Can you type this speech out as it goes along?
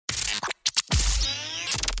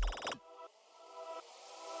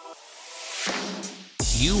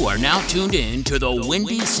You are now tuned in to the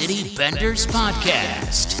Windy City Benders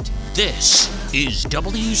Podcast. This is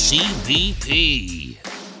WCBP.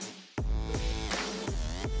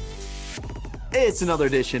 It's another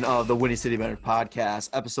edition of the Windy City Benders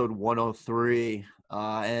Podcast, episode 103,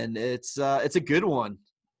 and it's a good one.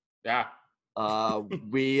 Yeah.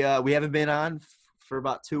 We haven't been on for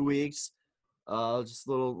about 2 weeks. Just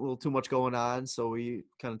a little too much going on, so we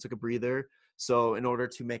kind of took a breather. So in order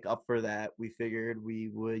to make up for that, we figured we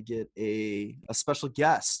would get a special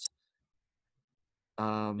guest.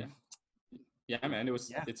 Yeah, man,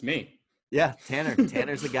 it's me. Yeah, Tanner.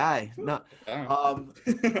 Tanner's the guy. No,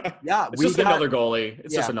 yeah, it's just another goalie.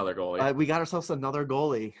 It's just another goalie. We got ourselves another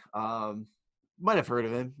goalie. Might have heard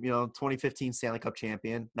of him. 2015 Stanley Cup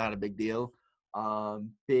champion. Not a big deal.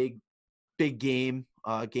 Big game.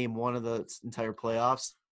 Game one of the entire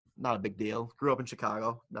playoffs. Not a big deal. Grew up in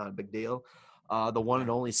Chicago. Not a big deal. The one and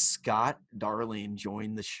only Scott Darling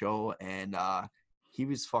joined the show, and he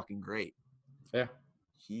was fucking great. Yeah.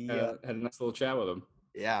 He had a nice little chat with him.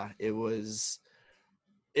 Yeah, it was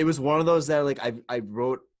one of those that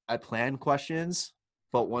I planned questions,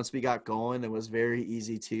 but once we got going, it was very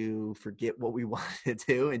easy to forget what we wanted to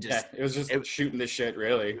do and just it was just shooting the shit,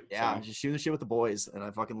 really. Yeah, just shooting the shit with the boys, and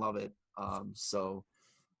I fucking love it. So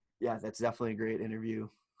yeah, that's definitely a great interview.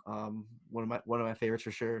 One of my favorites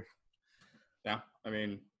for sure. Yeah, I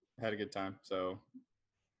mean, had a good time. So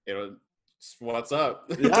what's up?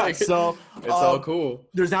 Yeah, so it's all cool.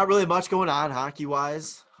 There's not really much going on hockey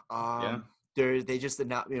wise. Yeah. They just did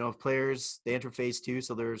not, players, they enter phase 2,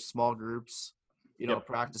 so there's small groups,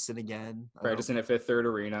 practicing again. Practicing at Fifth Third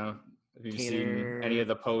Arena. Have you seen any of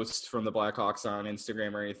the posts from the Blackhawks on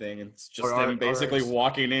Instagram or anything? It's just them basically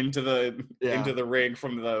walking into the rig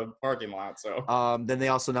from the parking lot. So then they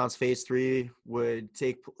also announced phase 3 would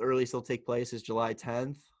still take place is July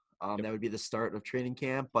 10th. That would be the start of training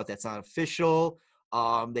camp, but that's not official.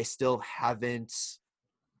 They still haven't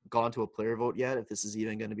gone to a player vote yet, if this is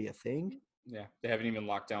even going to be a thing. Yeah, they haven't even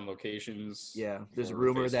locked down locations. Yeah, there's a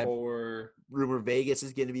rumor Vegas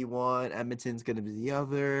is going to be one, Edmonton's going to be the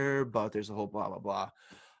other, but there's a whole blah, blah, blah.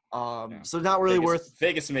 So not really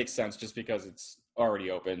Vegas makes sense just because it's already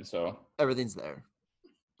open, so. Everything's there.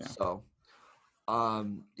 Yeah. So,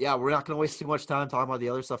 we're not going to waste too much time talking about the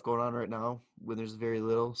other stuff going on right now when there's very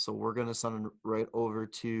little. So we're going to send it right over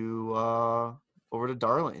to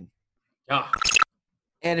Darling. Yeah.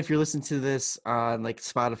 And if you're listening to this on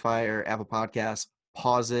Spotify or Apple Podcasts,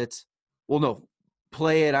 pause it. Well, no,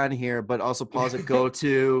 play it on here, but also pause it. Go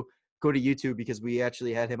to YouTube because we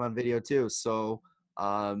actually had him on video too. So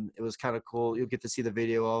it was kind of cool. You'll get to see the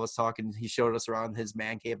video. All of us talking. He showed us around his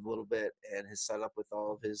man cave a little bit and his setup with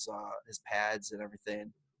all of his pads and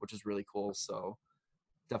everything, which is really cool. So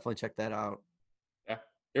definitely check that out. Yeah,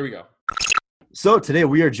 here we go. So today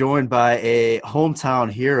we are joined by a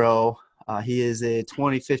hometown hero. He is a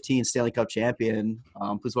 2015 Stanley Cup champion.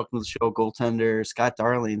 Please welcome to the show, goaltender Scott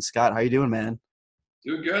Darling. Scott, how you doing, man?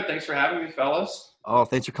 Doing good. Thanks for having me, fellas. Oh,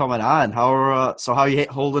 thanks for coming on. How are you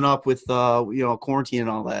holding up with quarantine and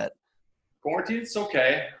all that? Quarantine, it's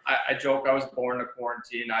okay. I joke I was born to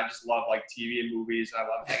quarantine. I just love TV and movies. I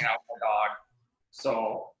love hanging out with my dog.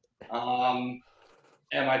 So,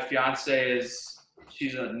 and my fiance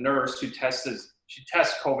she's a nurse who tests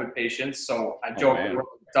COVID patients. So I joke we're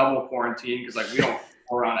double quarantine because we don't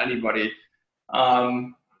go around anybody.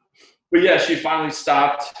 But yeah, she finally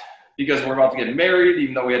stopped because we're about to get married,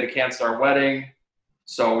 even though we had to cancel our wedding.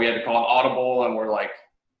 So we had to call an audible, and we're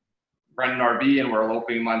renting an RV, and we're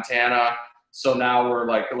eloping in Montana. So now we're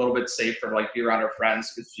a little bit safer to be around our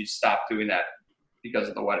friends because she stopped doing that because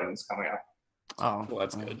of the wedding that's coming up. Oh, well,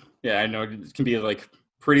 that's good. Yeah, I know it can be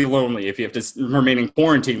pretty lonely if you have to remain in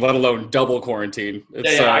quarantine, let alone double quarantine.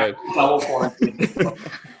 Double quarantine.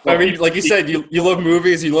 I mean, like you said, you love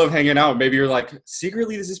movies, you love hanging out. Maybe you're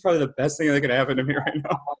secretly, this is probably the best thing that could happen to me right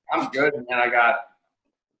now. I'm good, man. I got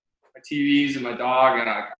my TVs and my dog, and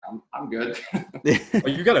I'm good.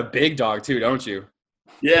 Well, you got a big dog too, don't you?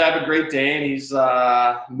 Yeah, I have a Great Dane. He's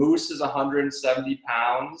Moose is 170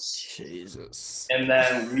 pounds. Jesus. And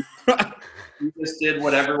then we just did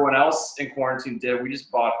what everyone else in quarantine did. We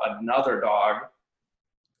just bought another dog.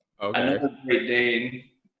 Okay. Another Great Dane.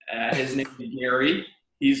 His name is Gary.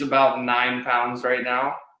 He's about 9 pounds right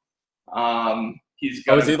now. Is he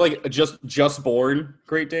just born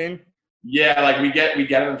Great Dane? Yeah, we get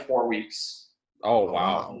him in 4 weeks. Oh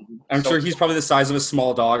wow! I'm sure he's probably the size of a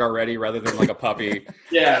small dog already, rather than a puppy.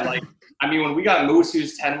 Yeah, when we got Moose, he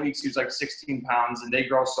was 10 weeks. He was 16 pounds, and they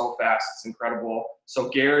grow so fast. It's incredible. So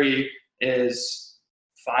Gary is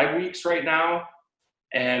 5 weeks right now,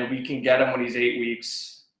 and we can get him when he's 8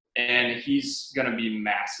 weeks. and he's gonna be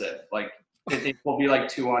massive. Like I think he'll be like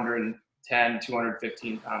 210,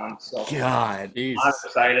 215 pounds. So God, I'm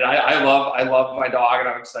excited. I love my dog, and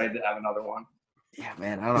I'm excited to have another one. Yeah,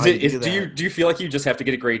 man. I don't know how you do that. Do you feel like you just have to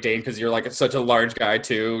get a Great Dane because you're like such a large guy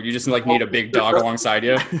too? You just like need a big dog alongside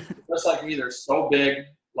you. Just like me, they're so big,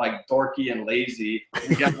 like dorky and lazy.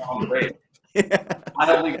 We get along great.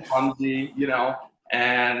 Mildly clumsy,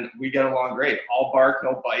 and we get along great. All bark,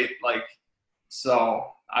 no bite. Like, so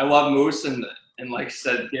I love Moose, and like I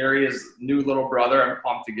said, Gary is new little brother. I'm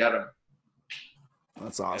pumped to get him.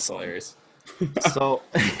 That's awesome. That's hilarious.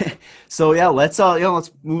 So yeah, let's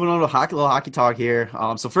move on to little hockey talk here.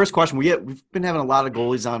 So first question, we've been having a lot of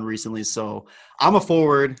goalies on recently. So I'm a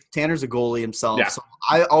forward, Tanner's a goalie himself. Yeah. So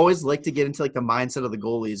I always like to get into like the mindset of the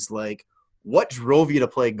goalies. Like, what drove you to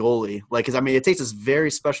play goalie? Like, because I mean, it takes this very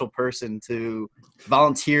special person to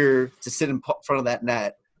volunteer to sit in front of that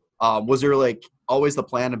net. Was there like always the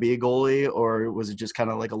plan to be a goalie, or was it just kind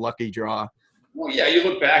of like a lucky draw? Well, yeah, you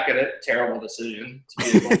look back at it, terrible decision to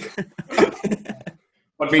be a goalie.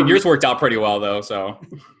 I mean, yours worked out pretty well though, so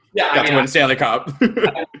yeah, got to win Stanley Cup.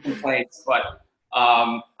 I have complaints, but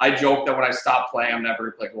I joke that when I stop playing, I'm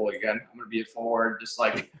never going to play goalie again. I'm going to be a forward, just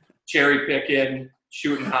like cherry picking,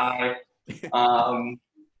 shooting high.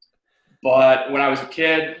 But when I was a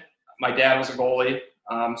kid, my dad was a goalie,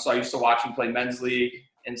 so I used to watch him play men's league,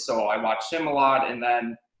 and so I watched him a lot, and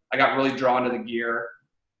then I got really drawn to the gear.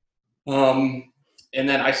 And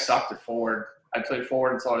then I sucked at forward. I played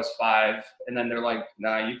forward until I was 5, and then they're like,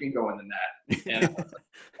 "Nah, you can go in the net." And I was like,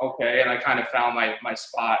 okay, and I kind of found my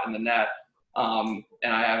spot in the net, and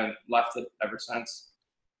I haven't left it ever since.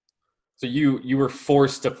 So you were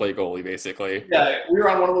forced to play goalie, basically. Yeah, we were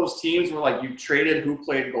on one of those teams where like you traded who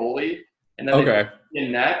played goalie, and then they put you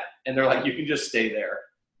in net, and they're like, "You can just stay there."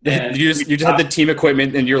 And you just had the team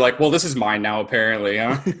equipment, and you're like, "Well, this is mine now, apparently,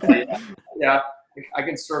 huh?" Yeah. I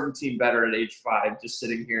can serve the team better at age 5, just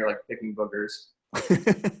sitting here like picking boogers.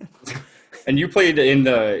 And you played in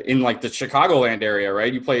like the Chicagoland area,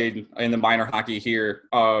 right? You played in the minor hockey here.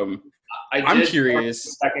 I'm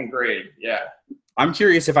curious. 2nd grade, yeah. I'm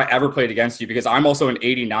curious if I ever played against you because I'm also an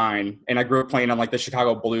 '89, and I grew up playing on like the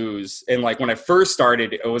Chicago Blues. And like when I first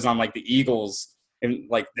started, it was on like the Eagles, and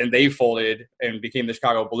like then they folded and became the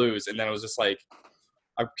Chicago Blues, and then it was just like.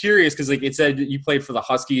 I'm curious because like it said you played for the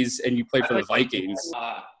Huskies and you played for the Vikings.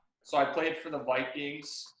 So I played for the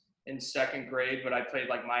Vikings in 2nd grade, but I played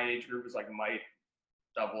like my age group was like Mite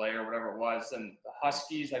AA or whatever it was. And the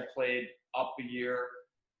Huskies I played up a year,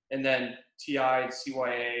 and then TI and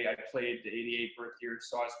CYA I played the '88 birth year,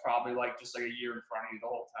 so I was probably like just like a year in front of you the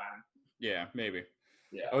whole time. Yeah, maybe.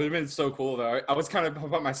 Yeah, it would have been so cool though. I was kind of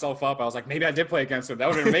putting myself up. I was like, maybe I did play against him. That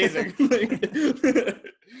would have been amazing.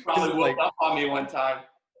 Probably woke up on me one time.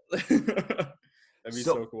 That'd be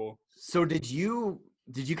so cool. So did you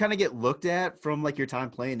kind of get looked at from like your time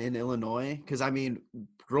playing in Illinois? Because I mean,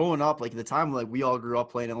 growing up, like the time like we all grew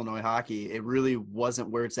up playing Illinois hockey, it really wasn't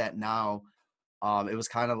where it's at now. It was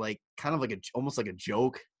kind of like almost like a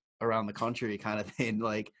joke around the country kind of thing.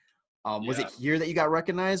 Like, was it here that you got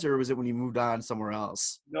recognized, or was it when you moved on somewhere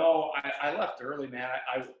else? No, I left early, man.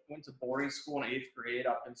 I went to boarding school in 8th grade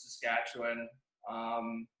up in Saskatchewan.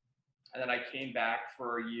 And then I came back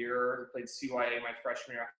for a year, played CYA my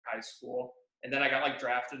freshman year of high school. And then I got like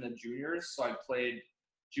drafted in the juniors. So I played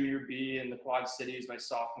junior B in the Quad Cities my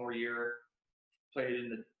sophomore year, played in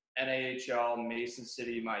the NAHL Mason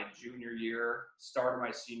City my junior year, started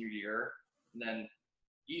my senior year, and then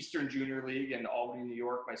Eastern Junior League in Albany, New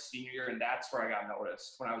York my senior year. And that's where I got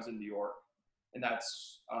noticed when I was in New York. And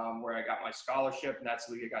that's where I got my scholarship, and that's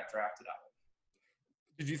the league I got drafted out of.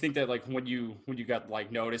 Did you think that like when you got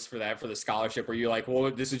like noticed for the scholarship, were you like,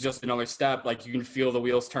 well, this is just another step, like you can feel the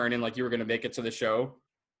wheels turning, like you were going to make it to the show?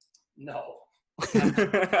 No.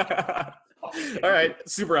 All right,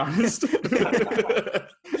 super honest. I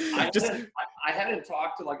hadn't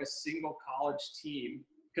talked to like a single college team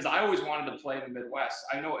because I always wanted to play in the Midwest.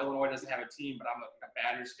 I know Illinois doesn't have a team, but I'm a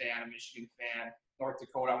Badgers fan, a Michigan fan, North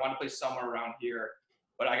Dakota. I want to play somewhere around here,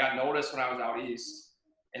 but I got noticed when I was out east.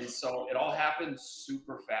 And so it all happened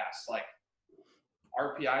super fast. Like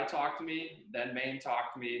RPI talked to me, then Maine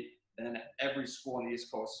talked to me, and then every school on the East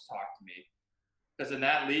Coast talked to me. Because in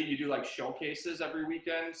that league, you do like showcases every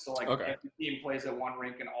weekend. So like every team plays at one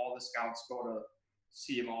rink and all the scouts go to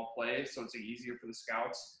see them all play. So it's easier for the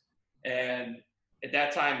scouts. And at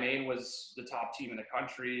that time, Maine was the top team in the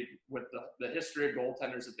country with the history of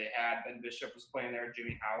goaltenders that they had. Ben Bishop was playing there,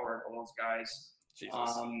 Jimmy Howard, all those guys.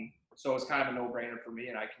 So it was kind of a no-brainer for me,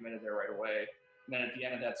 and I committed there right away. And then at the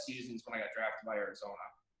end of that season is when I got drafted by Arizona.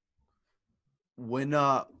 when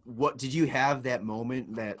what did you have that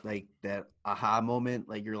moment, that aha moment,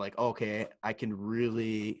 like you're like, okay, I can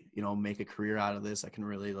really, make a career out of this, I can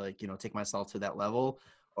really take myself to that level,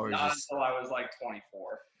 or Not just until I was like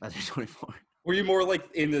 24. I think 24. Were you more like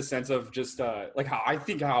in the sense of just like how I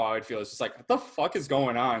would feel is just like, what the fuck is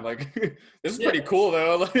going on? Like, this is pretty cool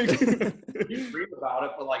though. Like, You read about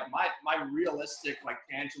it, but like my realistic, like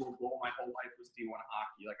tangible goal my whole life was D1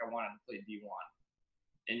 hockey. Like I wanted to play D1,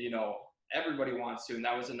 and everybody wants to, and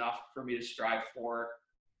that was enough for me to strive for.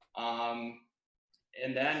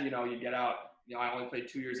 And then you get out. I only played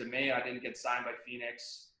 2 years at Maine. I didn't get signed by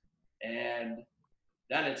Phoenix, and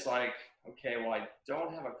then it's like, okay, well, I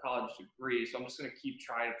don't have a college degree, so I'm just going to keep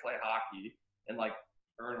trying to play hockey and like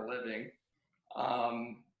earn a living.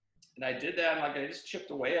 And I did that, and like I just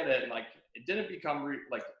chipped away at it, and like it didn't become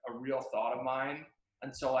like a real thought of mine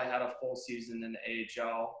until I had a full season in the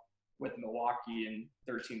AHL with Milwaukee in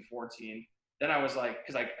 13-14. Then I was like,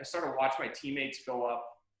 because I started to watch my teammates go up,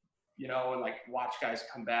 and like watch guys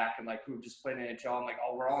come back and like who just played in NHL. I'm like,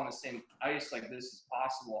 oh, we're all on the same ice. Like this is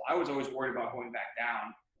possible. I was always worried about going back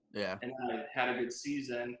down. Yeah. And then I had a good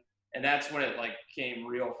season, and that's when it like came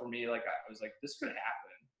real for me. Like I was like, this could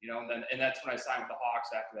happen, and that's when I signed with the Hawks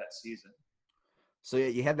after that season. So yeah,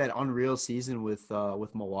 you had that unreal season with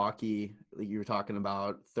Milwaukee. Like you were talking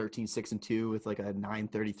about 13-6-2 with like a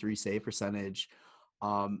 .933 save percentage.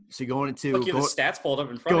 So going into look, you have the stats pulled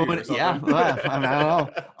up in front of you or something. Yeah, well, I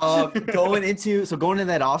don't know. Going into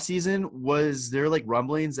that off season, was there like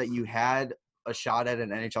rumblings that you had a shot at an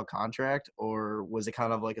NHL contract, or was it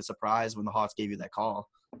kind of like a surprise when the Hawks gave you that call?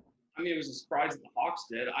 I mean, it was a surprise that the Hawks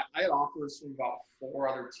did. I had offers from about 4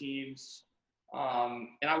 other teams,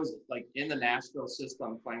 and I was like in the Nashville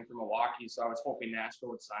system playing for Milwaukee, so I was hoping Nashville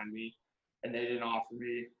would sign me, and they didn't offer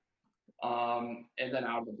me. And then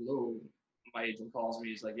out of the blue, my agent calls me.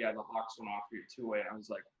 He's like, yeah, the Hawks won't offer you 2-way. And I was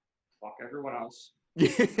like, fuck everyone else.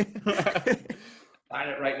 Sign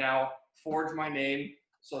it right now. Forge my name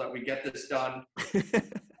so that we get this done.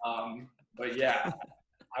 But yeah,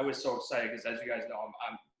 I was so excited because, as you guys know,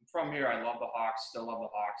 I'm from here. I love the Hawks, still love the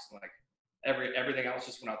Hawks. Like everything else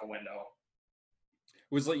just went out the window.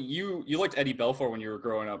 It was like you liked Eddie Belfour when you were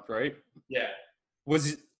growing up, right? Yeah.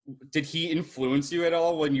 Did he influence you at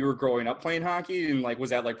all when you were growing up playing hockey? And like, was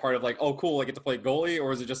that like part of like, oh, cool, I get to play goalie? Or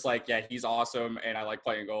was it just like, yeah, he's awesome and I like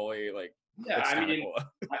playing goalie? Like, yeah, I mean, cool.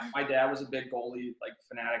 my dad was a big goalie like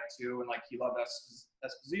fanatic too, and like he loved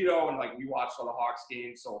Esposito, and like we watched all the Hawks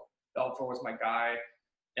games. So Belfour was my guy,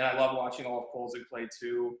 and I love watching all of Kolzig play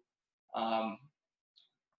too.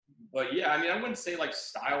 But yeah, I mean, I wouldn't say like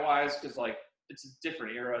style wise because like it's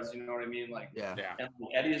different eras, you know what I mean? Like, yeah. And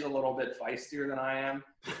Eddie is a little bit feistier than I am.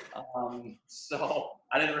 So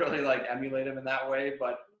I didn't really like emulate him in that way,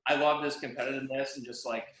 but I loved his competitiveness and just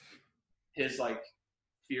like his like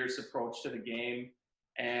fierce approach to the game.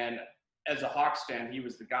 And as a Hawks fan, he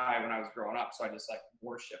was the guy when I was growing up. So I just like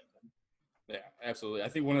worshiped him. Yeah, absolutely. I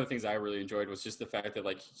think one of the things I really enjoyed was just the fact that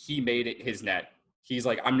like he made it his net. He's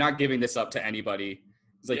like, I'm not giving this up to anybody.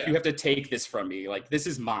 He's like, you have to take this from me. Like, this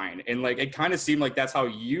is mine. And like, it kind of seemed like that's how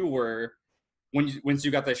you were once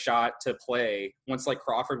you got the shot to play. Once like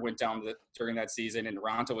Crawford went down during that season and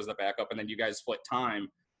Ronta was the backup, and then you guys split time,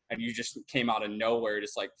 and you just came out of nowhere,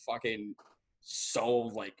 just like fucking so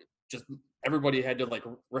like just everybody had to like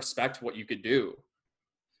respect what you could do.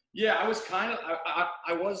 Yeah, I was kind of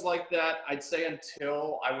I was like that. I'd say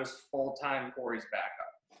until I was full-time Corey's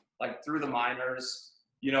backup, like through the minors.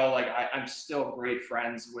 You know, like I'm still great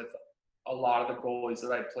friends with a lot of the goalies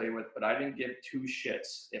that I play with, but I didn't give 2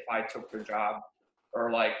 shits if I took their job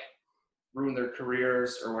or like ruined their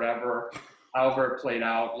careers or whatever. However it played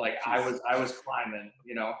out, like I was climbing,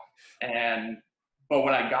 you know. But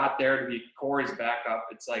when I got there to be Corey's backup,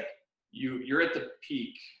 it's like you're at the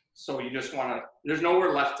peak, so you just want to. There's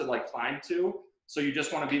nowhere left to like climb to, so you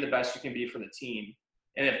just want to be the best you can be for the team.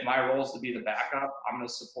 And if my role is to be the backup, I'm going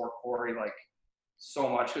to support Corey like so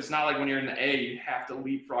much. Cause it's not like when you're in the A, you have to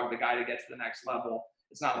leapfrog the guy to get to the next level.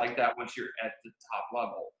 It's not like that once you're at the top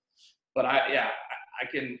level. But I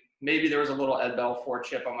can, maybe there was a little Ed Belfour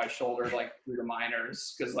chip on my shoulder, like through the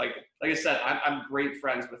minors. Cause like I said, I'm great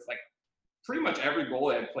friends with like pretty much every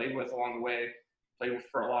goalie I played with along the way, played with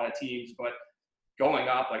for a lot of teams, but going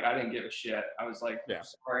up, like I didn't give a shit. I was like,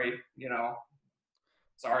 sorry, you know,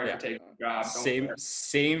 sorry for taking the job.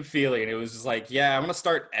 Same feeling. It was just like, yeah, I'm going to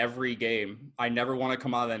start every game. I never want to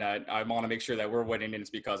come out of the net. I want to make sure that we're winning and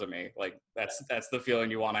it's because of me. Like that's the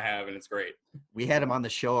feeling you want to have, and it's great. We had him on the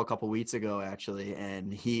show a couple weeks ago, actually,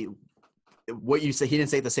 and what you said, he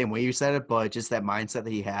didn't say it the same way you said it, but just that mindset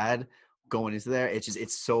that he had going into there,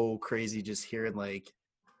 it's so crazy just hearing like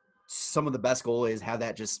some of the best goalies have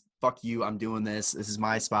that just fuck you, I'm doing this. This is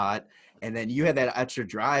my spot. And then you had that extra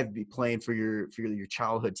drive be playing for your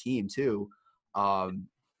childhood team too. That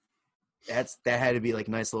had to be like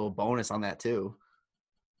a nice little bonus on that too.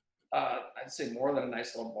 I'd say more than a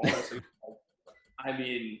nice little bonus. I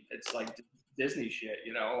mean, it's like Disney shit,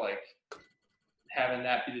 you know, like having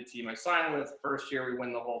that be the team I signed with. First year we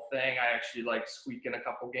win the whole thing. I actually like squeak in a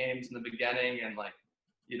couple games in the beginning, and like,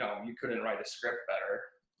 you know, you couldn't write a script better,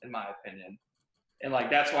 in my opinion. And like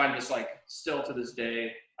that's why I'm just like still to this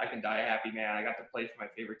day I can die a happy man. I got to play for my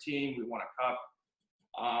favorite team. We won a cup.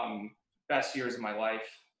 Best years of my life,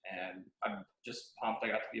 and I'm just pumped I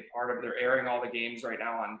got to be a part of it. They're airing all the games right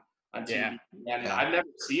now on TV, and I've never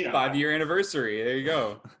seen them. 5-year anniversary. There you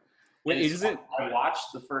go. What age is it? I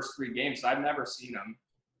watched the first 3 games. I've never seen them,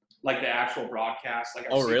 like the actual broadcast. Like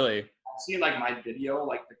really? I've seen like my video,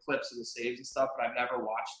 like the clips of the saves and stuff, but I've never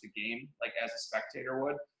watched the game like as a spectator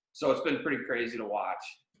would. So it's been pretty crazy to watch.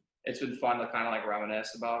 It's been fun to kind of like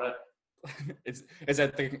reminisce about it. Is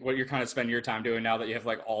that what you're kind of spending your time doing now that you have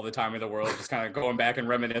like all the time in the world, just kind of going back and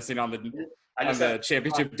reminiscing on the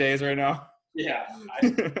championship days right now? Yeah, I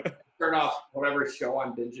turn off whatever show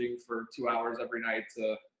I'm binging for 2 hours every night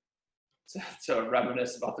to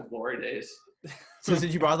reminisce about the glory days. So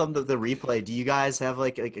since you brought up the replay, do you guys have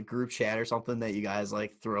like a group chat or something that you guys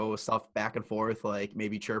like throw stuff back and forth, like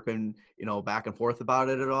maybe chirping, you know, back and forth about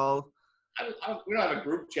it at all? We don't have a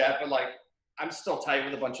group chat, but like I'm still tight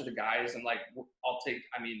with a bunch of the guys, and like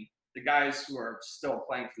I mean, the guys who are still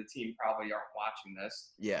playing for the team probably aren't watching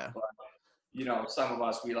this. Yeah. But, you know, some of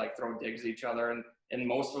us, we like throw digs at each other, and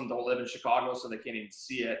most of them don't live in Chicago, so they can't even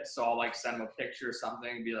see it. So I'll like send them a picture or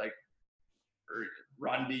something and be like,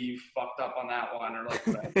 Rundy, you fucked up on that one, or like,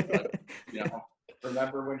 like, you know,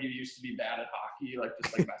 remember when you used to be bad at hockey, like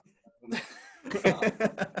just like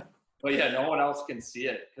but yeah, no one else can see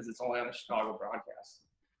it because it's only on the Chicago broadcast.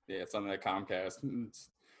 Yeah, it's on the Comcast.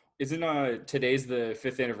 Isn't today's the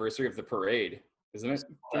 5th anniversary of the parade, isn't it?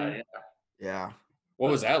 Yeah. Yeah.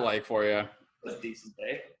 What was that like for you? It was a decent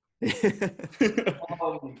day.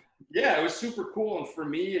 Yeah, it was super cool, and for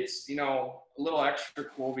me it's, you know, a little extra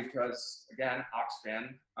cool because, again, Hawks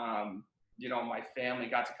fan, you know, my family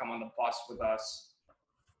got to come on the bus with us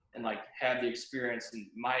and like have the experience, and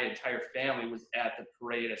my entire family was at the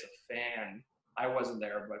parade as a fan. I wasn't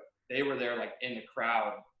there, but they were there like in the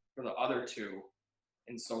crowd for the other 2,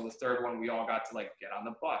 and so the third one we all got to like get on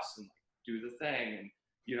the bus and like, do the thing, and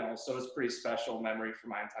you know, so it's a pretty special memory for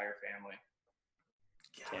my entire family.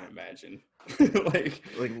 Can't imagine. like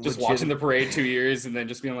just legit. Watching the parade 2 years and then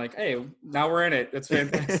just being like, hey, now we're in it. That's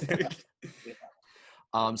fantastic.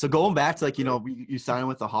 So going back to like, you know, you signed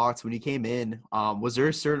with the Hawks when you came in, was there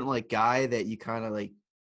a certain like guy that you kind of like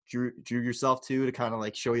drew yourself to kind of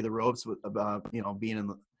like show you the ropes about, you know, being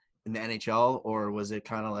in the NHL, or was it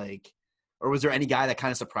kind of like, or was there any guy that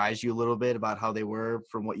kind of surprised you a little bit about how they were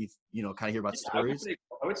from what you know, kind of hear about stories?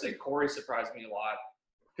 I would say Corey surprised me a lot.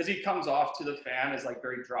 Because he comes off to the fan as like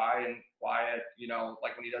very dry and quiet, you know,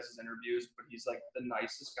 like when he does his interviews, but he's like the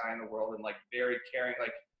nicest guy in the world and like very caring.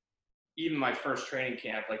 Like even my first training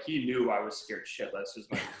camp, like he knew I was scared shitless. It was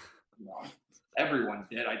like, you know, everyone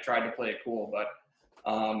did. I tried to play it cool, but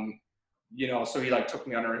you know, so he like took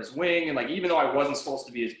me under his wing, and like even though I wasn't supposed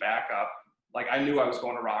to be his backup, like I knew I was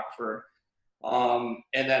going to Rockford. And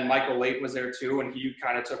then Michael Leighton was there too, and he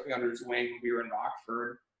kind of took me under his wing when we were in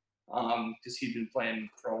Rockford. Because he'd been playing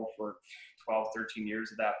pro for 12, 13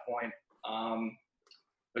 years at that point.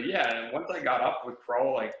 But yeah, once I got up with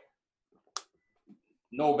Crow, like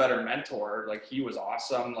no better mentor. Like he was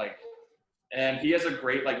awesome. Like, and he has a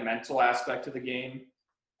great like mental aspect to the game.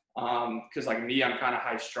 Because like me, I'm kind of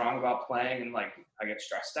high strung about playing, and like I get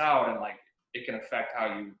stressed out, and like it can affect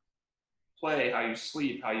how you play, how you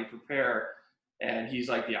sleep, how you prepare. And he's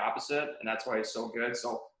like the opposite, and that's why he's so good.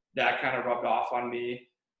 So that kind of rubbed off on me.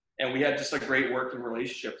 And we had just a great working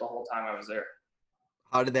relationship the whole time I was there.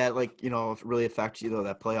 How did that, like, you know, really affect you though,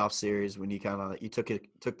 that playoff series when you kind of, you took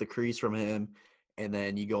the crease from him, and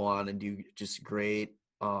then you go on and do just great.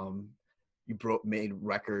 You made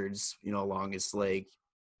records, you know, longest like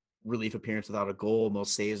relief appearance without a goal,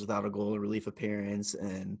 most saves without a goal, relief appearance,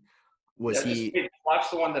 and was he?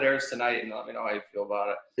 Watch the one that airs tonight and let me know how you feel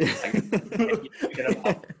about it. Get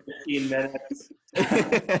about 15 minutes.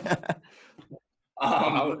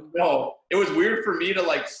 No, it was weird for me to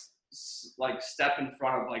like step in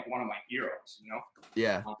front of like one of my heroes, you know?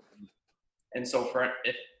 Yeah. And so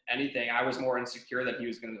if anything, I was more insecure that he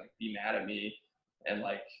was going to like be mad at me, and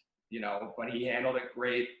like, you know, but he handled it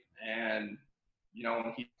great. And, you know,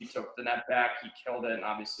 when he took the net back, he killed it. And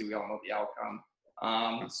obviously we all know the outcome.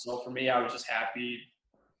 So for me, I was just happy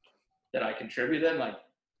that I contributed, like,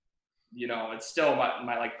 you know, it's still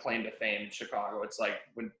my like claim to fame in Chicago. It's like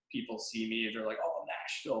when people see me, they're like, "Oh,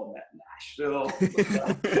 Nashville."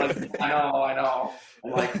 Like, I know.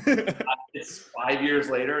 I'm like, it's 5 years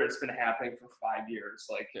later. It's been happening for 5 years.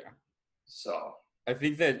 Like, so. I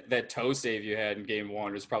think that toe save you had in game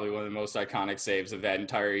 1 was probably one of the most iconic saves of that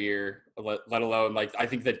entire year, let alone like I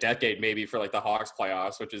think the decade maybe for like the Hawks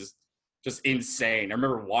playoffs, which is just insane. I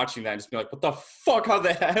remember watching that and just being like, what the fuck, how'd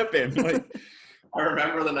that happen? Like, I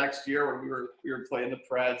remember the next year when we were playing the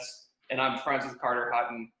Preds, and I'm friends with Carter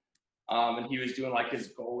Hutton, and he was doing like his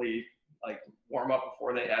goalie like warm up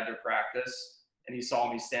before they had their practice, and he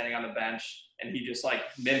saw me standing on the bench, and he just like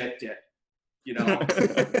mimicked it, you know.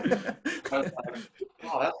 I was like,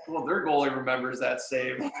 oh, that's cool. Their goalie remembers that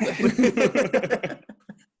save. That's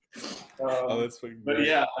fucking but great.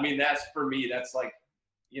 yeah, I mean, that's for me. That's like,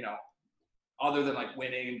 you know, other than like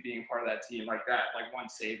winning and being part of that team, like that, like one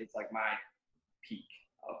save, it's like my peak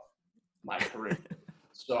of my career.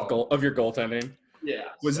 So Of your goaltending.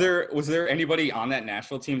 yeah. Was there anybody on that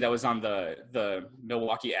Nashville team that was on the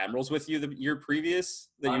Milwaukee Admirals with you the year previous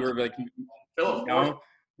that you were like? Philip, No?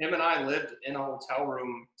 him and I lived in a hotel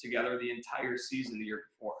room together the entire season the year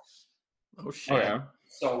before. Oh shit. Oh yeah.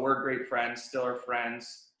 So we're great friends, still are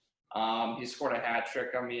friends. He scored a hat trick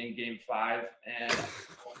on me in Game 5, and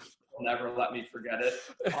he'll never let me forget it.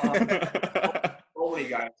 So many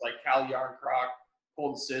guys like Cal Yarncroc,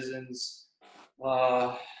 Colton Sissons.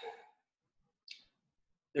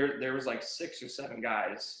 There was like 6 or 7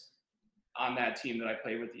 guys on that team that I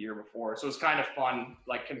played with the year before. So it's kind of fun,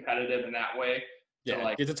 like competitive in that way. Yeah, to,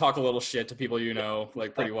 like, get to talk a little shit to people you know,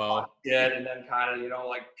 like pretty well. Yeah, and then kind of, you know,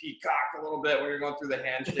 like peacock a little bit when you're going through the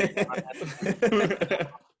handshake.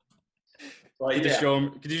 But Did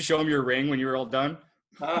you show him your ring when you were all done?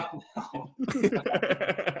 No.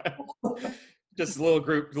 Just a little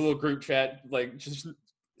group chat, like just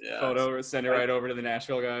photo, send it right over to the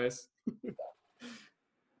Nashville guys. That's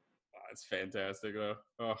fantastic though.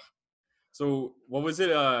 Oh. So what was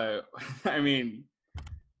it? I mean,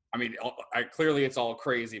 clearly it's all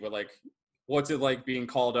crazy, but like, what's it like being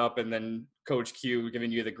called up and then Coach Q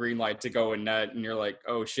giving you the green light to go in net, and you're like,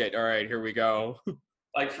 oh shit, all right, here we go.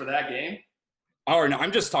 Like for that game? Oh no,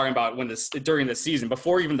 I'm just talking about during the season,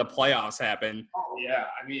 before even the playoffs happened. Oh yeah,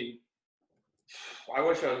 I mean, I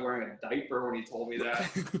wish I was wearing a diaper when he told me that.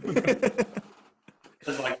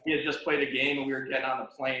 Because like he had just played a game and we were getting on the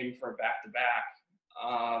plane for a back-to-back.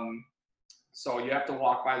 So you have to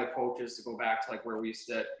walk by the coaches to go back to like where we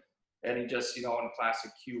sit. And he just, you know, in a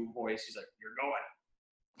classic Q voice, he's like, "You're going."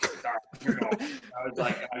 Sorry, you're going. I was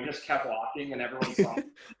like, I just kept walking, and everyone saw me.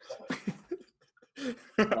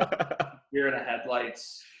 We're in the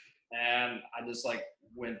headlights, and I just like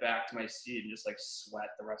went back to my seat and just like sweat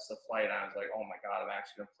the rest of the flight. And I was like, oh my God, I'm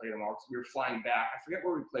actually gonna play tomorrow. Because we were flying back. I forget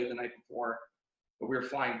where we played the night before, but we were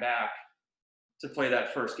flying back to play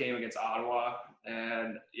that first game against Ottawa.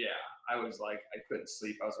 And yeah, I was like, I couldn't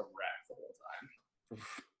sleep. I was a wreck the whole time.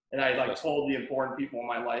 And I like told the important people in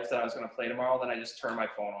my life that I was going to play tomorrow. Then I just turned my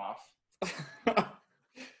phone off.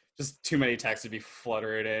 Just too many texts to be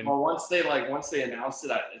fluttering in. Well, once they announced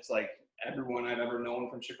it, it's like everyone I've ever known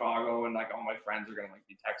from Chicago and like all my friends are going to like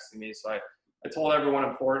be texting me. So I told everyone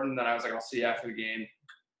important that I was like, I'll see you after the game.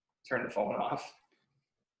 Turn the phone off.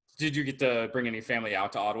 Did you get to bring any family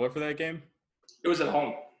out to Ottawa for that game? It was at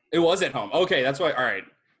home. It was at home. Okay, that's why. All right.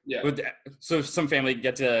 Yeah. So some family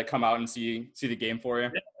get to come out and see the game for you.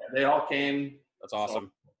 Yeah, they all came. That's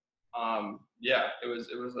awesome. So, yeah, it was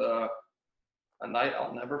a night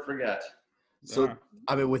I'll never forget. So, Yeah.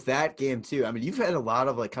 I mean, with that game too, I mean, you've had a lot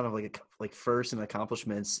of like kind of like first and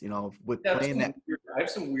accomplishments, you know, with playing that. I have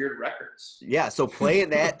some weird records. Yeah. So playing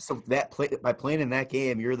that, by playing in that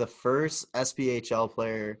game, you're the first SPHL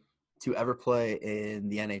player to ever play in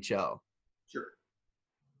the NHL. Sure.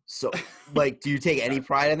 So, like, do you take any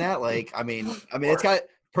pride in that? Like, I mean, that's got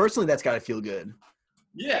to feel good.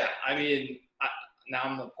 Yeah, I mean, now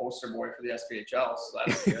I'm the poster boy for the SPHL, so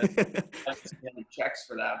that's good. I have to get any checks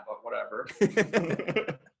for that, but whatever.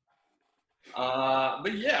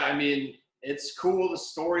 But yeah, I mean, it's cool. The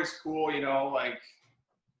story's cool, you know, like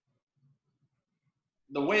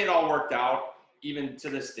the way it all worked out, even to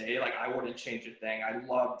this day, like I wouldn't change a thing. I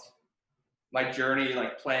loved my journey,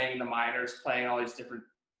 like playing the minors, playing all these different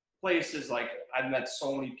places. Like I've met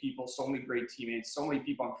so many people, so many great teammates, so many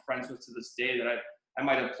people I'm friends with to this day that I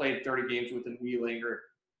might have played 30 games with in Wheeling or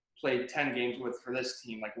played 10 games with for this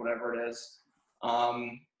team, like whatever it is.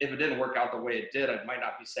 If it didn't work out the way it did, I might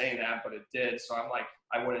not be saying that, but it did. So I'm like,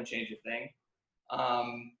 I wouldn't change a thing.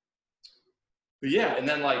 But yeah, and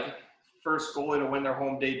then like first goalie to win their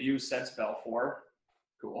home debut since Belfour.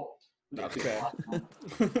 Cool. Not too bad.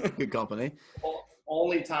 Good company.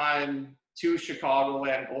 Only time 2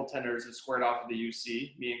 Chicagoland goaltenders have squared off at the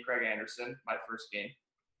UC. Me and Craig Anderson, my first game.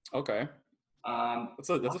 Okay. That's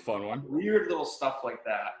a fun one. Weird little stuff like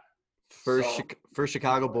that. First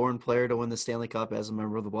Chicago-born player to win the Stanley Cup as a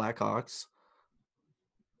member of the Blackhawks.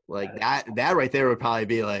 Like that right there would probably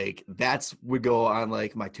be like would go on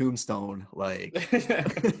like my tombstone. Like,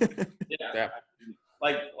 yeah.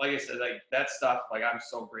 Like I said, like that stuff. Like I'm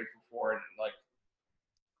so grateful for it. And like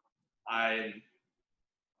I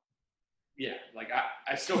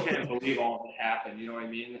still can't believe all of it happened. You know what I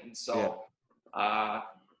mean? And so,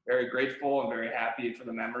 very grateful and very happy for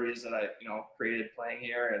the memories that I created playing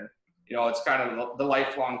here. And it's kind of the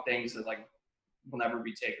lifelong things that like will never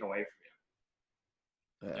be taken away from you.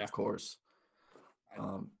 Yeah, of course.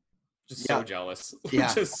 Just so jealous.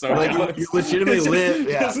 Yeah. Just so like jealous. You legitimately live.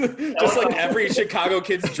 Yeah. Just like every Chicago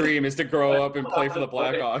kid's dream is to grow up and play for the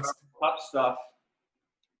Blackhawks. Cup stuff.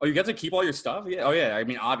 Oh, you got to keep all your stuff? Yeah. Oh, yeah. I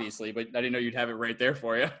mean, obviously, but I didn't know you'd have it right there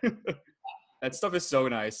for you. That stuff is so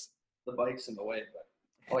nice. The bike's in the way,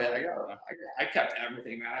 but I kept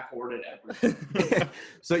everything, man. I hoarded everything.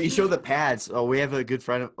 So you show the pads. Oh, we have a good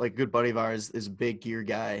friend, like good buddy of ours, is a big gear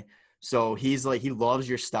guy. So he's like, he loves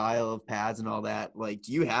your style of pads and all that. Like,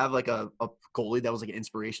 do you have like a goalie that was like an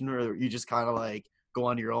inspiration, or you just kind of like go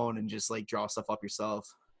on your own and just like draw stuff up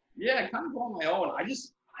yourself? Yeah, I kind of go on my own. I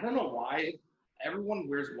don't know why everyone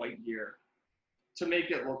wears white gear to make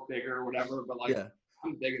it look bigger or whatever, but like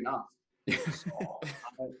I'm big enough. So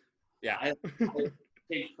I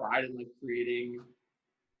take pride in like creating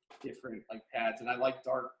different like pads, and I like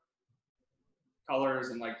dark colors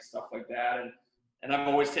and like stuff like that. And I've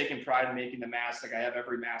always taken pride in making the mask. Like I have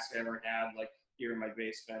every mask I ever had, like here in my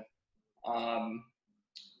basement. And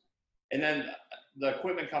then the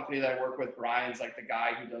equipment company that I work with, Brian's like the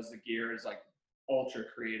guy who does the gear is like ultra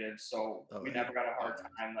creative. So we never got a hard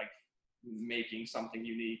time like making something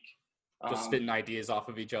unique. Just spitting ideas off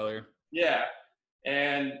of each other. Yeah.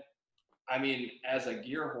 And I mean, as a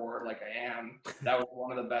gear whore like I am, that was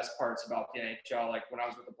one of the best parts about the NHL. Like when I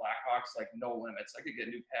was with the Blackhawks, like no limits. I could get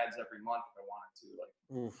new pads every month if I wanted to. Like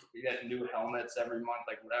you get new helmets every month,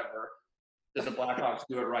 like whatever. Did the Blackhawks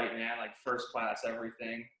do it right, man? Like first class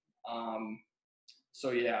everything.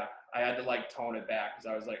 So yeah, I had to like tone it back because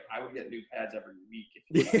I was like, I would get new pads every week.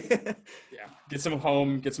 Yeah, get some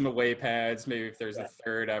away pads. Maybe if there's a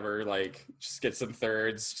third ever, like just get some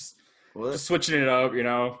thirds. Just switching it up,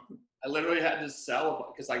 I literally had to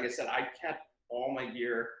sell because, like I said, I kept all my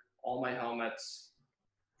gear, all my helmets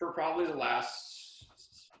for probably the last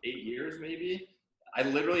 8 years, maybe. I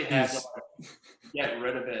literally had to get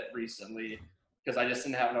rid of it recently because I just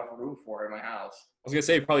didn't have enough room for it in my house. I was gonna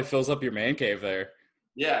say it probably fills up your man cave there.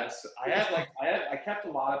 Yes, I kept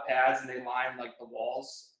a lot of pads and they lined like the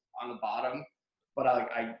walls on the bottom, but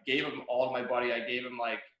I gave them all to my buddy. I gave him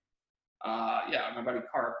like, my buddy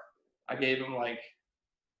Carp. I gave him like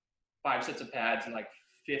 5 sets of pads and like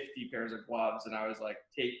 50 pairs of gloves, and I was like,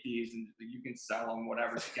 take these and you can sell them,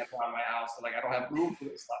 whatever, to get them out of my house. So like, I don't have room for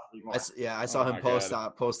this stuff anymore. I saw him post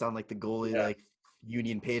on like the goalie like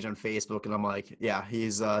union page on Facebook, and I'm like,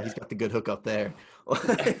 he's got the good hook up there.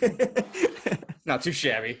 Not too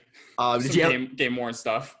shabby. Did you game worn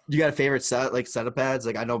stuff? You got a favorite set of pads?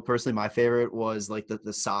 Like I know personally, my favorite was like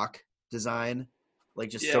the sock design, like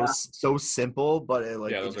just so simple, but it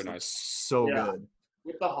like those are nice, so good.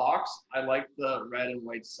 With the Hawks, I like the red and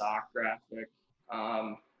white sock graphic.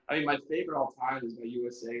 I mean, my favorite all time is my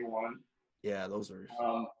USA one. Yeah, those are.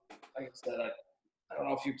 Like I said, I don't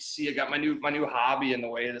know if you see. I got my new hobby in the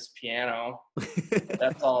way of this piano.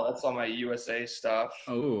 That's all my USA stuff.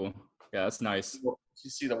 Oh, yeah, that's nice. You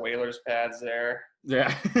see the Whalers pads there.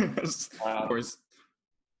 Yeah, of course.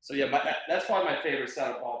 So yeah, that's probably my favorite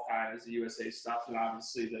set of all time is the USA stuff, and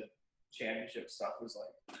obviously the championship stuff was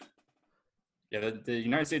like. Yeah, the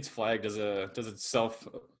United States flag does itself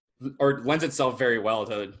or lends itself very well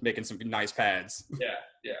to making some nice pads. Yeah.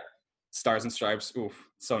 Stars and stripes, oof,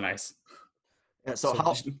 so nice. Yeah.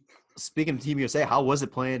 So speaking of Team USA, how was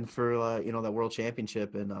it playing for that World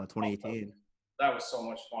Championship in 2018? That was so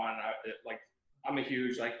much fun. I'm a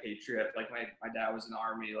huge like patriot. Like my dad was in the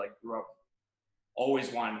Army. Like grew up, always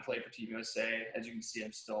wanted to play for Team USA. As you can see,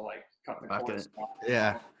 I'm still like cutting the cords.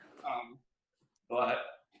 Yeah. But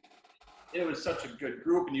it was such a good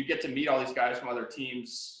group, and you get to meet all these guys from other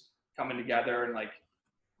teams coming together, and like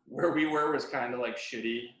where we were was kind of like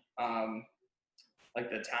shitty, like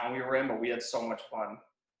the town we were in, but we had so much fun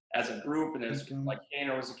as a group. And there's like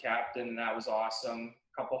Kaner was the captain, and that was awesome.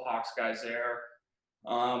 A couple Hawks guys there,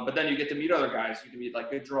 but then you get to meet other guys. You get to meet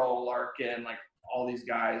like Goodrow, Larkin, like all these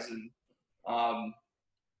guys, and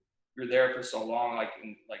you're there for so long. Like,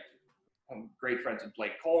 I'm great friends with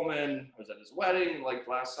Blake Coleman. I was at his wedding like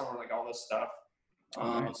last summer, like all this stuff.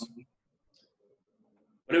 Nice.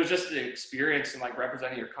 But it was just the experience, and like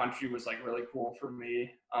representing your country was like really cool for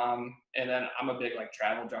me. And then I'm a big like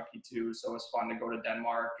travel junkie too, so it was fun to go to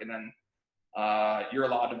Denmark. And then you're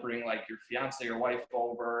allowed to bring like your fiance or wife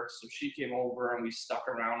over, so she came over and we stuck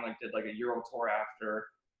around, like did like a Euro tour after.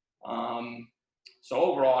 So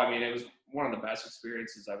overall, I mean, it was one of the best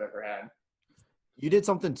experiences I've ever had. You did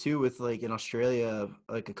something too with like in Australia,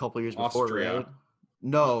 like a couple years before, Austria. right?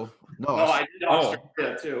 No, I did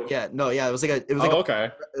Australia too. Yeah, no, yeah, it was like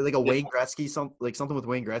okay. like a Wayne Gretzky, something with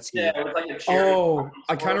Wayne Gretzky. Yeah, it was like a charity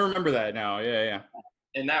I kind of tour. remember that now. Yeah.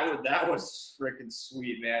 And that was freaking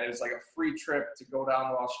sweet, man. It was like a free trip to go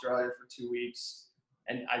down to Australia for 2 weeks,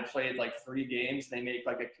 and I played like 3 games. They make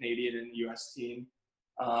like a Canadian and U.S. team,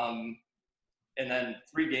 and then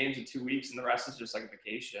 3 games in 2 weeks, and the rest is just like a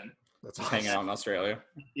vacation. That's Just hanging out in Australia.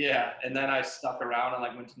 Yeah, and then I stuck around and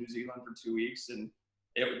like went to New Zealand for 2 weeks, and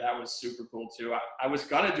that was super cool too. I was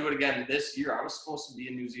gonna do it again this year. I was supposed to be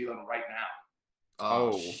in New Zealand right now.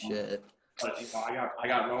 Oh shit! But I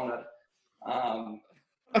got Rona.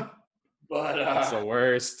 But That's the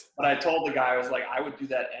worst. But I told the guy, I was like, I would do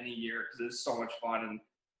that any year because it was so much fun.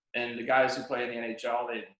 And the guys who play in the NHL,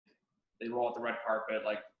 they roll out the red carpet,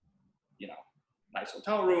 like, nice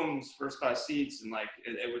hotel rooms, first class seats, and like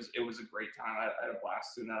it was a great time. I had a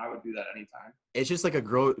blast doing that. I would do that anytime. It's just like a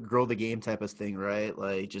grow the game type of thing, right?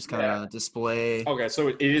 Like just kind of display. Okay,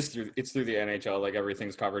 so it's through the NHL. Like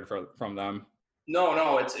everything's covered from them.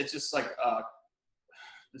 No, it's just like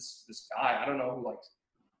this guy. I don't know who, like,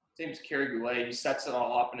 his name's Kerry Goulet. He sets it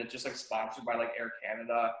all up, and it's just like sponsored by like Air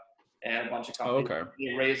Canada and a bunch of companies. Oh, okay.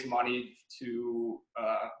 They raise money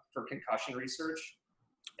for concussion research.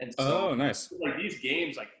 And so, nice. like these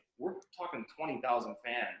games, like we're talking 20,000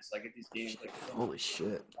 fans, like at these games, like Holy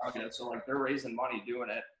shit! So like they're raising money doing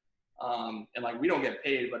it, and like we don't get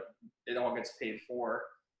paid, but it all gets paid for.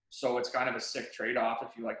 So it's kind of a sick trade-off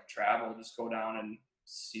if you like to travel, just go down and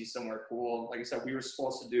see somewhere cool. Like I said, we were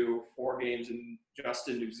supposed to do 4 games just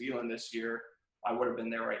in New Zealand this year. I would have been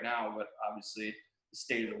there right now, but obviously the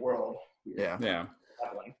state of the world. Yeah.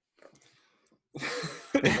 Traveling.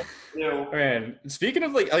 Man, speaking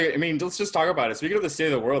of let's just talk about it. Speaking of the state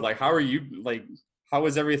of the world, like, how are you? Like, how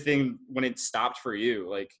was everything when it stopped for you?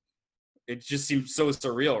 Like, it just seems so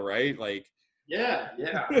surreal, right? Like, yeah.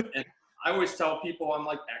 And I always tell people I'm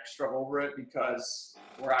like extra over it because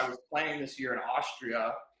where I was playing this year in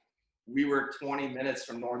Austria, we were 20 minutes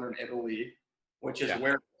from northern Italy, which is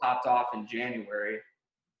where it popped off in January.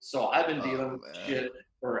 So I've been dealing with shit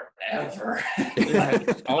forever.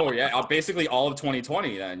 Oh yeah, basically all of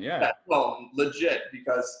 2020 then. Yeah. Well, legit,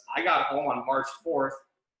 because I got home on March 4th,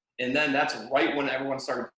 and then that's right when everyone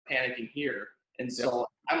started panicking here. And so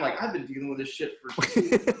I'm like, I've been dealing with this shit for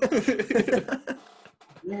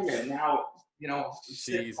and now,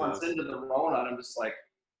 6 months into the Rona, and I'm just like,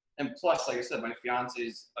 and plus, like I said, my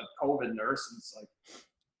fiance's a COVID nurse, and it's like,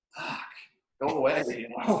 fuck, go away,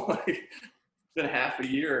 like, it's been half a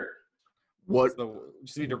year. What?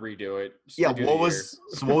 Just need to redo it. What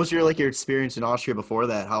was your your experience in Austria before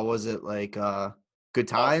that? How was it? Like good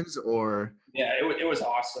times or? Yeah, it was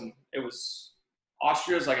awesome.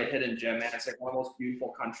 Austria is like a hidden gem, man. It's like one of the most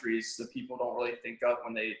beautiful countries that people don't really think of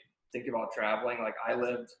when they think about traveling. Like I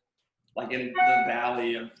lived like in the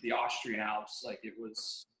valley of the Austrian Alps. Like it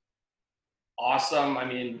was awesome. I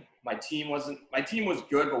mean, my team was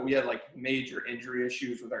good, but we had like major injury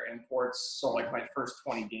issues with our imports. So like my first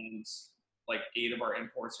 20 games, like 8 of our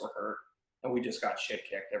imports were hurt, and we just got shit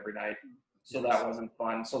kicked every night. So that wasn't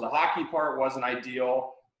fun. So the hockey part wasn't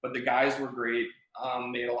ideal, but the guys were great.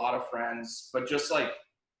 Made a lot of friends, but just like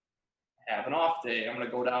have an off day, I'm going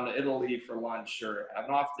to go down to Italy for lunch, or have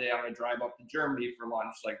an off day, I'm going to drive up to Germany for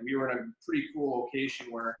lunch. Like we were in a pretty cool location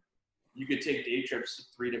where you could take day trips to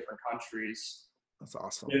 3 different countries. That's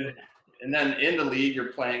awesome. And then in the league,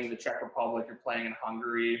 you're playing the Czech Republic, you're playing in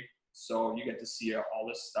Hungary. So you get to see all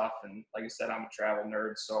this stuff. And like I said, I'm a travel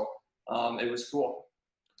nerd. So it was cool.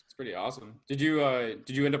 It's pretty awesome. Did you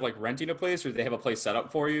end up like renting a place, or did they have a place set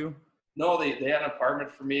up for you? No, they had an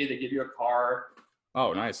apartment for me. They give you a car.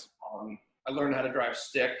 Oh, nice. I learned how to drive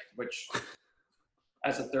stick, which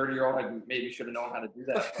as a 30-year-old, I maybe should have known how to do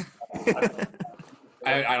that.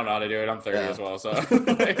 I don't know how to do it. I'm 30 as well, so.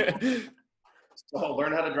 So I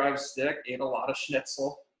learned how to drive stick, ate a lot of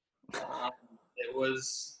schnitzel. It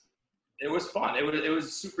was fun. It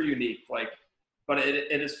was super unique. Like, but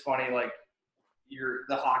it is funny. Like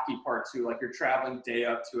the hockey part too. Like you're traveling day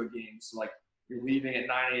up to a game. So like you're leaving at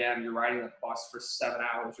 9 a.m. You're riding the bus for 7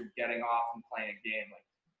 hours. You're getting off and playing a game. Like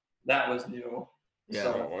that was new. Yeah.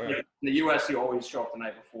 So like, in the U.S., you always show up the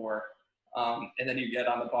night before, and then you get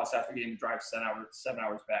on the bus after the game, drive 7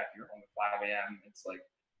 hours back. You're home at 5 a.m. It's like,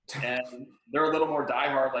 and they're a little more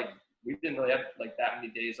diehard. Like we didn't really have like that many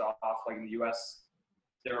days off. Like in the U.S.,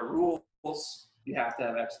 there are rules. You have to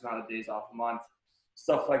have X amount of days off a month,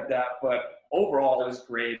 stuff like that. But overall, it was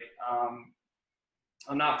great.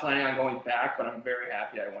 I'm not planning on going back, but I'm very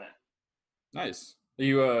happy I went. Nice. Do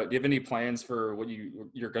you have any plans for what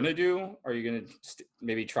you're gonna do? Are you gonna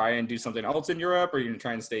maybe try and do something else in Europe? Or are you gonna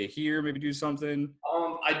try and stay here? Maybe do something.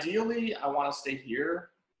 Ideally, I want to stay here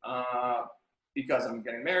because I'm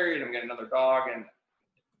getting married. I'm getting another dog, and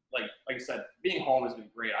like I said, being home has been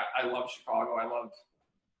great. I love Chicago.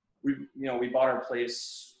 We bought our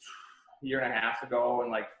place a year and a half ago,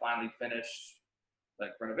 and like finally finished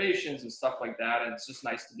like renovations and stuff like that. And it's just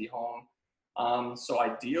nice to be home. So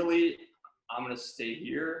ideally, I'm going to stay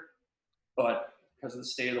here, but because of the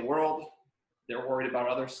state of the world, they're worried about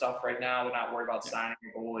other stuff right now. They're not worried about signing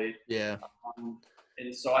a goalie. Yeah.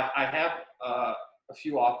 And so I have a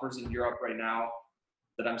few offers in Europe right now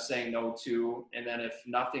that I'm saying no to. And then if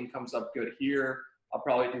nothing comes up good here, I'll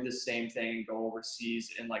probably do the same thing, go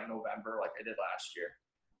overseas in like November like I did last year.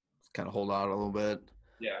 Kind of hold out a little bit.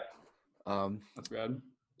 Yeah. That's bad.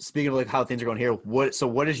 Speaking of like how things are going here,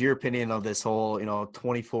 what is your opinion of this whole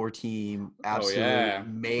 24 team absolute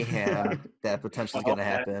mayhem that potentially is going to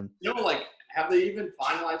happen? Like have they even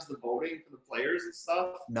finalized the voting for the players and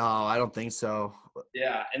stuff? No, I don't think so.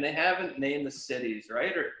 Yeah, and they haven't named the cities,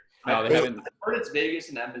 right? No, they haven't. I heard it's Vegas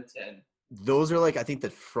and Edmonton. Those are like I think the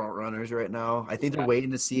front runners right now. I think they're waiting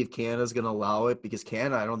to see if Canada's going to allow it because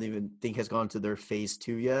Canada I don't even think has gone to their phase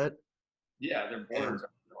 2 yet. Yeah, their borders.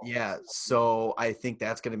 Yeah, so I think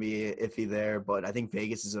that's going to be iffy there, but I think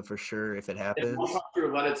Vegas is a for sure if it happens. If one country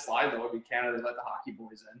would let it slide, though, it would be Canada let the hockey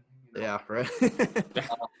boys in. Yeah, right.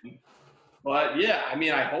 But, yeah, I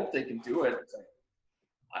mean, I hope they can do it. It's like,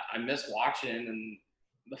 I miss watching, and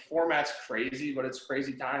the format's crazy, but it's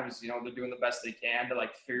crazy times. They're doing the best they can to,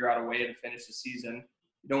 like, figure out a way to finish the season.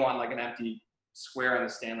 You don't want, like, an empty square in the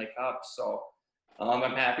Stanley Cup, so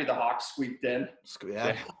I'm happy the Hawks squeaked in.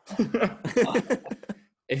 Yeah.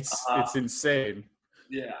 It's insane.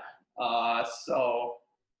 Yeah. So,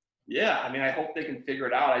 yeah, I mean, I hope they can figure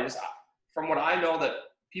it out. From what I know, that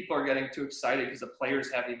people are getting too excited because the players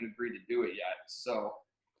haven't even agreed to do it yet. So,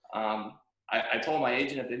 I told my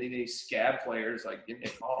agent if they need any scab players, like, give me a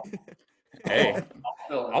call. Hey,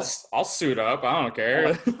 I'll suit up. I don't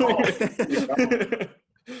care.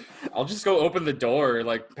 I'll just go open the door,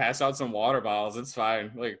 like pass out some water bottles. It's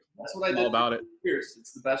fine. Like that's what I did. All about it. Years.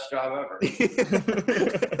 It's the best job ever.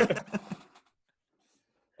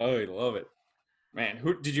 Oh, I love it, man.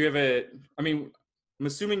 Who did you have I mean, I'm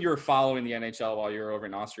assuming you were following the NHL while you were over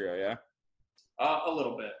in Austria, yeah? A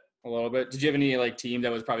little bit. A little bit. Did you have any like team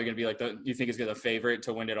that was probably going to be like you think is going to be the favorite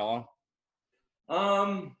to win it all?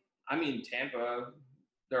 I mean Tampa.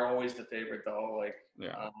 They're always the favorite though. Like,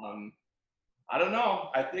 yeah. I don't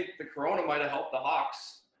know. I think the Corona might have helped the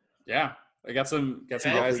Hawks. Yeah, they got some guys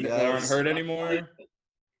that aren't hurt anymore.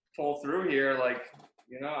 Pull through here, like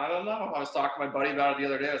I don't know. I was talking to my buddy about it the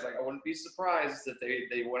other day. I was like, I wouldn't be surprised if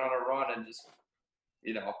they went on a run and just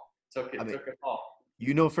took it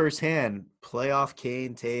all. Firsthand, playoff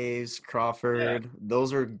Kane, Taves, Crawford. Yeah.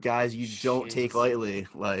 Those are guys you don't take lightly.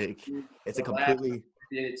 Like it's a completely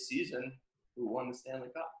season who won the Stanley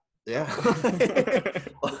Cup. Yeah.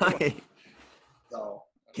 So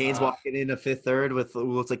Kane's walking in a fifth third with what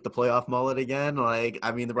looks like the playoff mullet again. Like,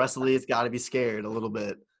 I mean, the rest of the league's got to be scared a little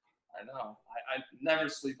bit. I know. I never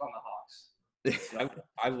sleep on the Hawks.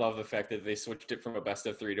 I love the fact that they switched it from a best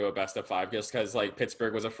of 3 to a best of 5 just because, like,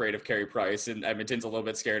 Pittsburgh was afraid of Carey Price and Edmonton's a little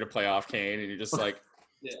bit scared of playoff Kane, and you're just like,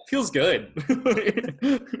 yeah. Feels good.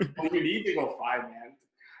 Well, you need to go 5, man.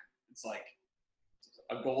 It's like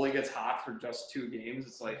a goalie gets hot for just 2 games.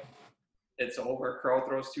 It's like, it's over. Crow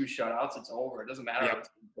throws 2 shutouts. It's over. It doesn't matter how the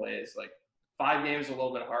team plays. Like 5 games is a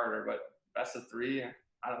little bit harder, but best of 3,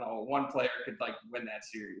 I don't know. One player could like win that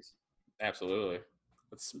series. Absolutely.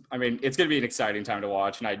 It's going to be an exciting time to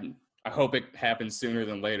watch, and I hope it happens sooner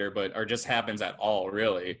than later, or just happens at all,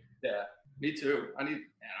 really. Yeah, me tue. I'm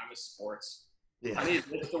a sports. Yeah. I need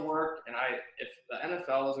this to work, and if the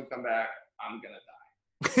NFL doesn't come back, I'm gonna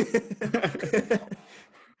die.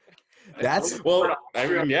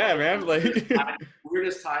 Yeah, man. Like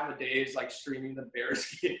weirdest time of day is like streaming the Bears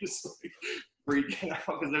games, like freaking out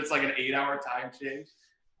because there's like an 8-hour time change.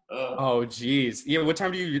 Oh, geez. Yeah. What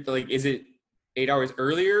time do you like? Is it 8 hours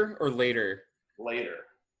earlier or later? Later.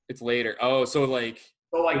 It's later. Oh, so like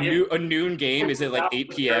So like a noon game, is it like 8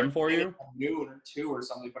 p.m. for you? Noon or 2 or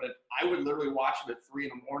something, but I would literally watch it at 3 in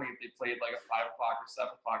the morning if they played like a 5 o'clock or 7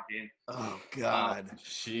 o'clock game. Oh God.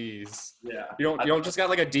 Jeez. Yeah. You don't just got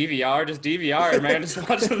like a DVR, just DVR, man. Just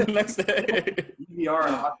watch it the next day. DVR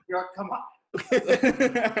and Austria, come on.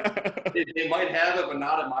 They might have it, but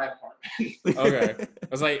not in my apartment. Okay. I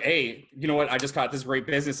was like, hey, you know what? I just got this great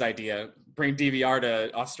business idea. Bring DVR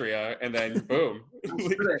to Austria, and then boom. I'm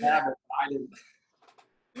sure they have it, but I didn't.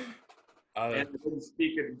 Uh, And I didn't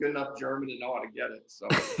speak good enough German to know how to get it. So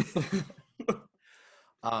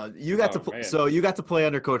you got to play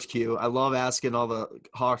under Coach Q. I love asking all the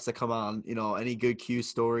Hawks that come on, any good Q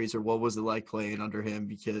stories or what was it like playing under him,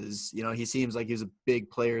 because he seems like he's a big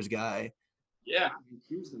players guy. yeah, I mean,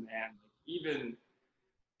 Q's the man. Like, even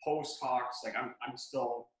post Hawks, like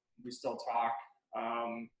we still talk.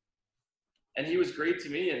 And he was great to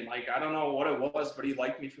me, and like I don't know what it was, but he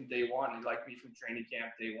liked me from day one. He liked me from training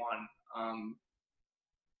camp day one.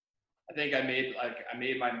 I think I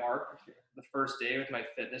made my mark the first day with my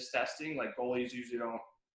fitness testing. Like goalies usually don't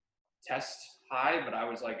test high, but I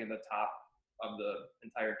was like in the top of the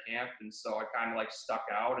entire camp, and so I kind of like stuck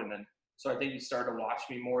out. And then so I think you started to watch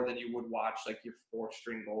me more than you would watch like your 4th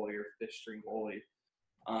string goalie or 5th string goalie.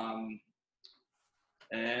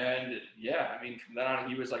 And yeah, I mean, from then on,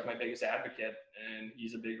 he was like my biggest advocate, and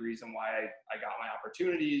he's a big reason why I got my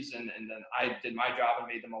opportunities, and then I did my job and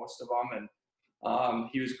made the most of them. And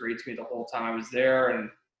he was great to me the whole time I was there, and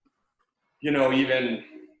even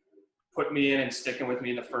put me in and sticking with me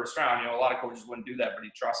in the first round. A lot of coaches wouldn't do that, but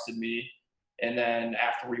he trusted me. And then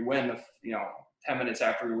after we win, 10 minutes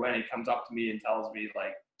after we win, he comes up to me and tells me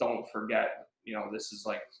like, "Don't forget, this is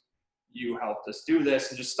like you helped us do this,"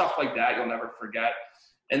 and just stuff like that you'll never forget.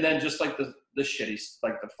 And then just like the shitty,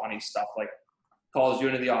 like the funny stuff, like calls you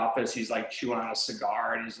into the office. He's like chewing on a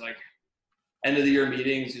cigar, and he's like, end of the year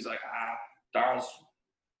meetings. He's like, Darrell's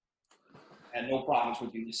had no problems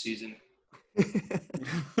with you this season.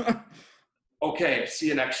 Okay, see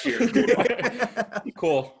you next year.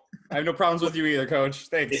 Cool. I have no problems with you either, Coach.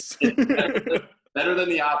 Thanks. Better than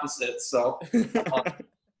the opposite. So,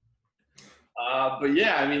 but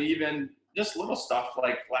yeah, I mean, even just little stuff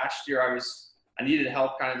like last year, I needed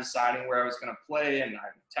help kind of deciding where I was going to play, and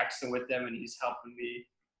I'm texting with him, and he's helping me,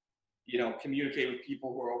 communicate with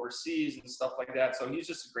people who are overseas and stuff like that. So he's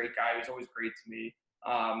just a great guy. He's always great to me.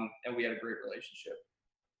 And we had a great relationship.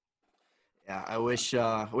 Yeah, I wish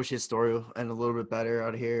his story ended a little bit better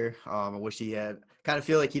out here. I wish he had kind of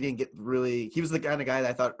feel like he didn't get really – he was the kind of guy that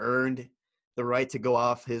I thought earned the right to go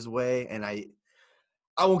off his way, and I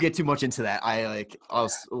won't get too much into that.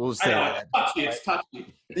 We'll say that. It's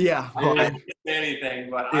touchy. Yeah. I don't say anything,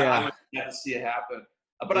 but yeah. I would have to see it happen.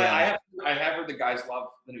 But yeah. I have heard the guys love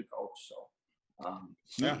the new coach.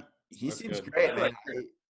 So he seems great, man.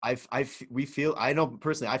 I know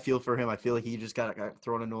personally, I feel for him. I feel like he just got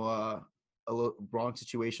thrown into a little wrong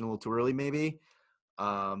situation a little too early, maybe.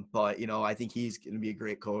 But I think he's going to be a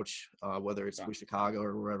great coach, whether it's with Chicago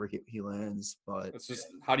or wherever he lands. But it's just,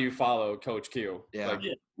 how do you follow Coach Q? Yeah. I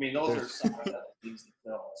mean, those are some of the things to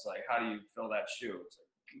fill. It's like, how do you fill that shoe?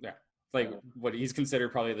 Like what he's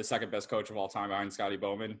considered probably the second best coach of all time behind Scotty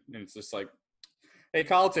Bowman. And it's just like, hey,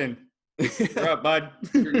 Carlton, you're up, bud.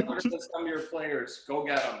 You're younger than some of your players. Go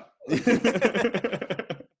get them.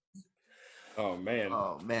 Oh,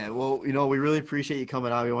 man. Well, we really appreciate you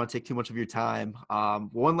coming on. We don't want to take too much of your time.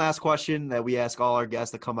 One last question that we ask all our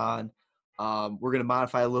guests that come on. We're going to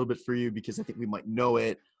modify a little bit for you because I think we might know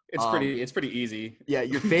it. It's pretty easy. Yeah,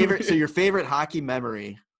 your favorite hockey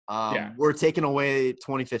memory. We're taking away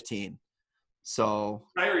 2015. So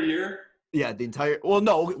entire year? Yeah, the entire – well,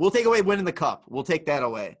 no, we'll take away winning the cup. We'll take that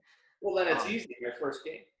away. Well, then it's easy. My first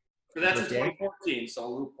game. But that's in 2014, so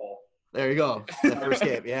loophole. There you go. The first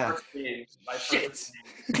game, yeah.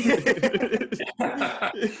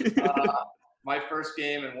 My first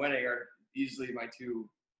game and winning are easily my two.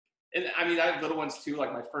 And I mean, I have little ones too.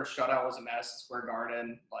 Like my first shutout was in Madison Square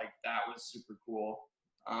Garden. Like that was super cool.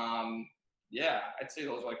 Yeah, I'd say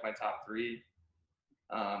those are like my top 3.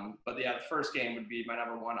 But yeah, the first game would be my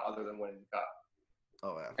number 1 other than winning the cup.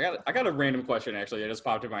 Oh yeah. I got a random question actually. It just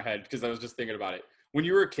popped in my head because I was just thinking about it. When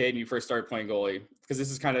you were a kid and you first started playing goalie, because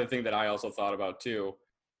this is kind of the thing that I also thought about too,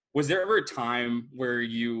 was there ever a time where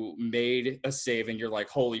you made a save and you're like,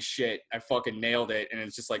 holy shit, I fucking nailed it, and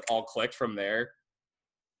it's just like all clicked from there?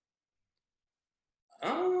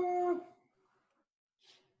 No.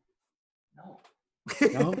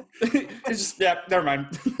 No? It's just, yeah, never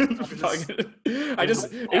mind. It wasn't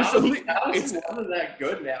that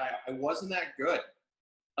good, man. I wasn't that good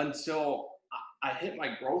until I hit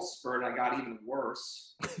my growth spurt and I got even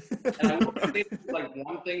worse. And I don't think like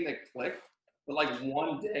one thing that clicked, but like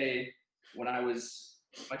one day when I was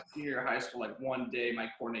my senior year of high school, like one day my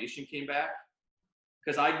coordination came back.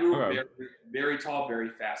 Because I grew very, very tall, very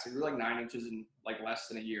fast. I grew like 9 inches in like less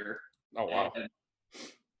than a year. Oh, wow. And,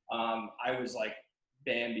 I was like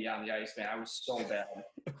Bambi on the ice, man. I was so bad.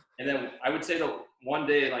 And then I would say that one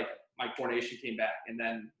day, like my coordination came back and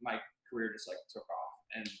then my career just like took off.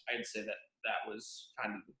 And I'd say that was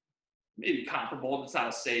kind of maybe comparable. It's not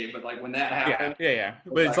a save, but like when that happened. Yeah.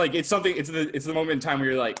 But it's like, it's something, it's the moment in time where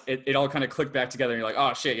you're like, it all kind of clicked back together and you're like,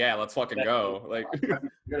 oh shit, yeah, let's fucking go. Like, I'm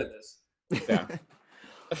good at this. Yeah.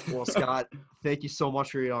 Well, Scott, thank you so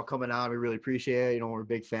much for coming on. We really appreciate it. We're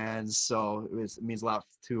big fans, so it means a lot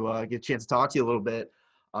to get a chance to talk to you a little bit.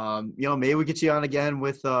 Maybe we get you on again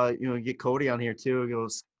with get Cody on here too.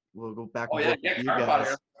 We'll go back. Oh yeah, get Carp on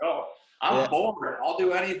here. Oh, I'm bored. I'll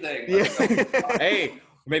do anything. Yeah. Hey,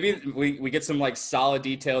 maybe we get some like solid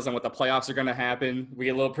details on what the playoffs are going to happen. We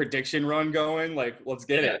get a little prediction run going. Like, let's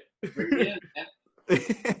get it. Bring it in, man.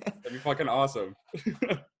 That'd be fucking awesome.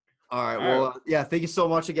 All right. Well, thank you so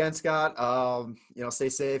much again, Scott. Stay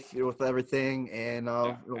safe with everything, and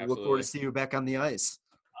we'll look forward to seeing you back on the ice.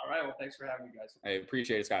 All right. Well, thanks for having me, guys. I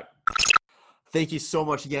appreciate it, Scott. Thank you so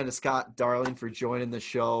much again to Scott Darling for joining the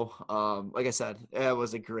show. Like I said, it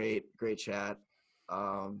was a great chat.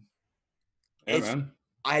 Man.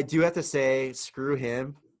 I do have to say, screw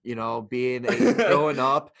him, growing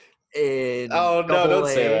up in don't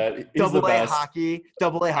say that. He's double the A best. hockey.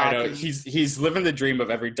 I know. He's living the dream of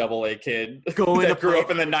every double A kid going that grew up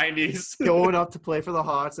in the 90s. Going up to play for the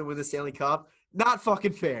Hawks and win the Stanley Cup. Not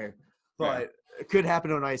fucking fair, but it could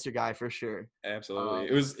happen to a nicer guy for sure. Absolutely.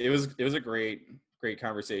 It was a great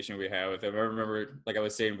conversation we had with him. I remember, like I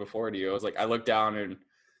was saying before to you, I was like, I looked down and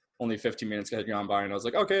only 15 minutes had gone by and I was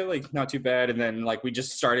like, okay, like not too bad. And then like we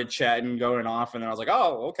just started chatting, going off, and then I was like,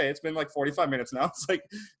 oh, okay, it's been like 45 minutes now. It's like,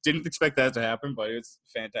 didn't expect that to happen, but it's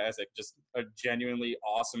fantastic. Just a genuinely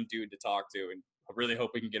awesome dude to talk to, and I really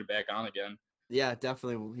hope we can get it back on again. Yeah,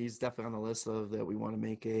 definitely. He's definitely on the list of that we want to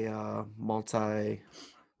make a multi-time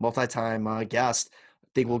guest. I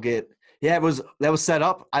think we'll get. Yeah, that was set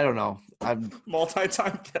up. I don't know. I'm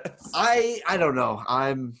multi-time guest. I don't know.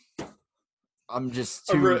 I'm just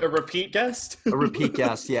a repeat guest. A repeat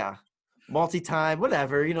guest, yeah. Multi-time,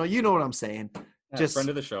 whatever. You know what I'm saying. Just friend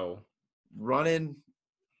of the show. Running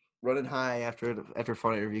high after a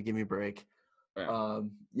fun interview. Give me a break.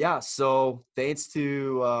 Yeah. So thanks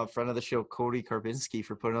to friend of the show Cody Karpinski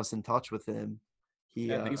for putting us in touch with him.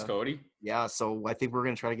 Thanks, Cody. Yeah, so I think we're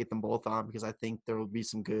gonna try to get them both on because I think there will be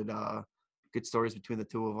some good stories between the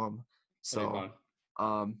two of them. So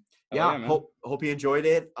hope you enjoyed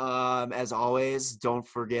it. As always, don't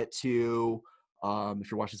forget to if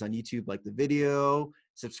you're watching us on YouTube, like the video,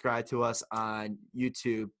 subscribe to us on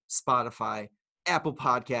YouTube, Spotify, Apple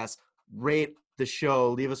Podcasts, rate the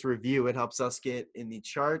show, leave us a review. It helps us get in the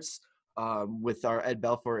charts. With our Ed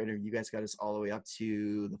Belfour interview, you guys got us all the way up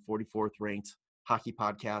to the 44th ranked hockey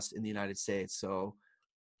podcast in the United States. So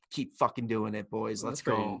keep fucking doing it, boys. Let's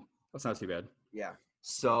go. That's not too bad. Yeah.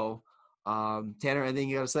 So Tanner, anything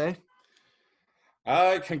you got to say?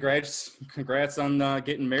 Congrats on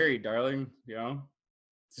getting married, darling.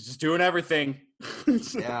 It's just doing everything.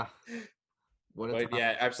 Yeah. But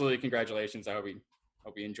yeah, absolutely. Congratulations. I hope he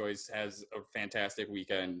has a fantastic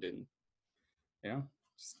weekend, and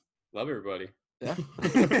just love everybody. Yeah.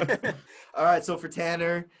 All right. So for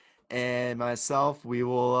Tanner and myself,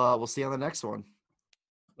 we'll see you on the next one.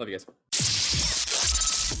 Love you guys.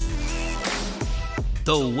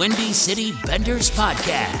 The Windy City Benders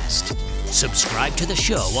Podcast. Subscribe to the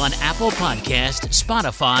show on Apple Podcast,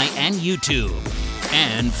 Spotify, and YouTube.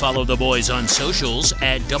 And follow the boys on socials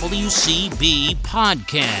at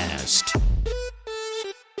WCBPodcast.